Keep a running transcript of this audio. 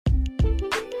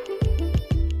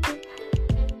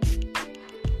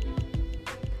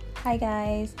Hi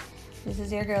guys, this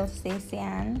is your girl Stacey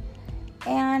Ann,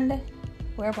 and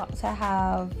we're about to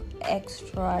have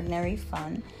extraordinary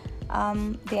fun.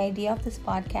 The idea of this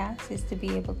podcast is to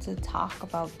be able to talk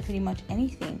about pretty much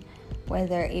anything,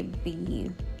 whether it be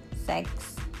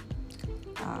sex,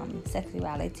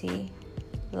 sexuality,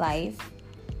 life,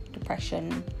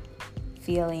 depression,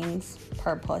 feelings,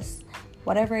 purpose,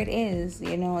 whatever it is,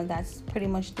 that's pretty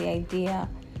much the idea.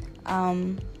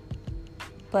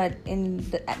 But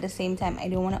at the same time, I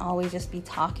don't want to always just be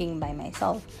talking by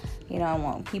myself. I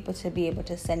want people to be able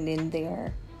to send in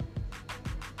their,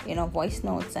 voice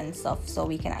notes and stuff so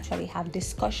we can actually have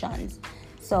discussions.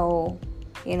 So,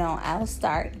 I'll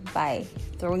start by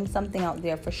throwing something out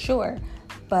there for sure,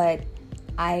 but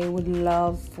I would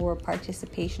love for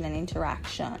participation and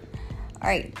interaction. All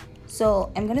right,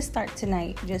 so I'm going to start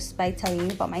tonight just by telling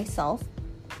you about myself.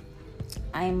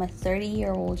 I'm a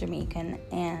 30-year-old Jamaican,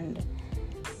 and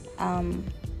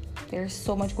there's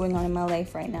so much going on in my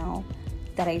life right now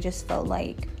that I just felt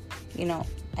like,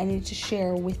 I need to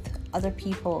share with other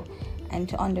people and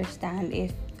to understand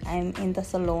if I'm in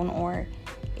this alone or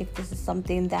if this is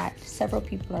something that several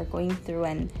people are going through,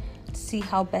 and see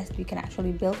how best we can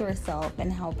actually build ourselves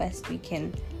and how best we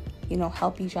can,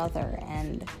 help each other.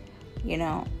 And,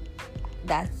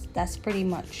 that's pretty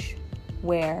much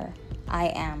where I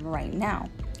am right now.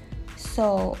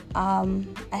 So,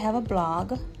 I have a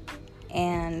blog,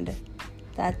 and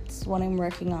that's what I'm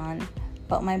working on.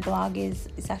 But my blog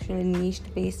it's actually a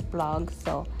niche-based blog,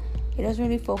 so it doesn't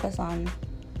really focus on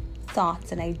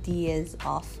thoughts and ideas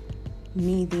of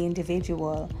me, the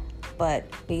individual, but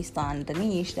based on the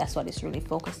niche, that's what it's really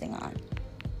focusing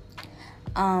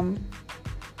on.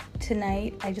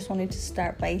 Tonight, I just wanted to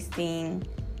start by saying,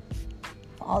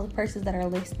 for all the persons that are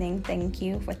listening, thank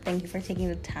you for taking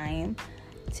the time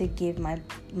to give my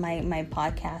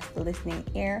podcast the listening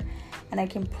ear. And I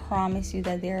can promise you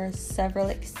that there are several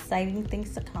exciting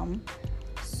things to come.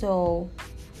 So,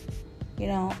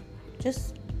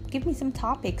 just give me some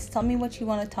topics. Tell me what you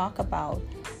want to talk about.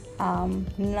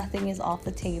 Nothing is off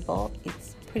the table.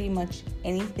 It's pretty much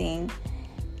anything.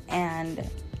 And,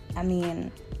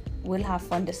 we'll have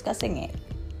fun discussing it.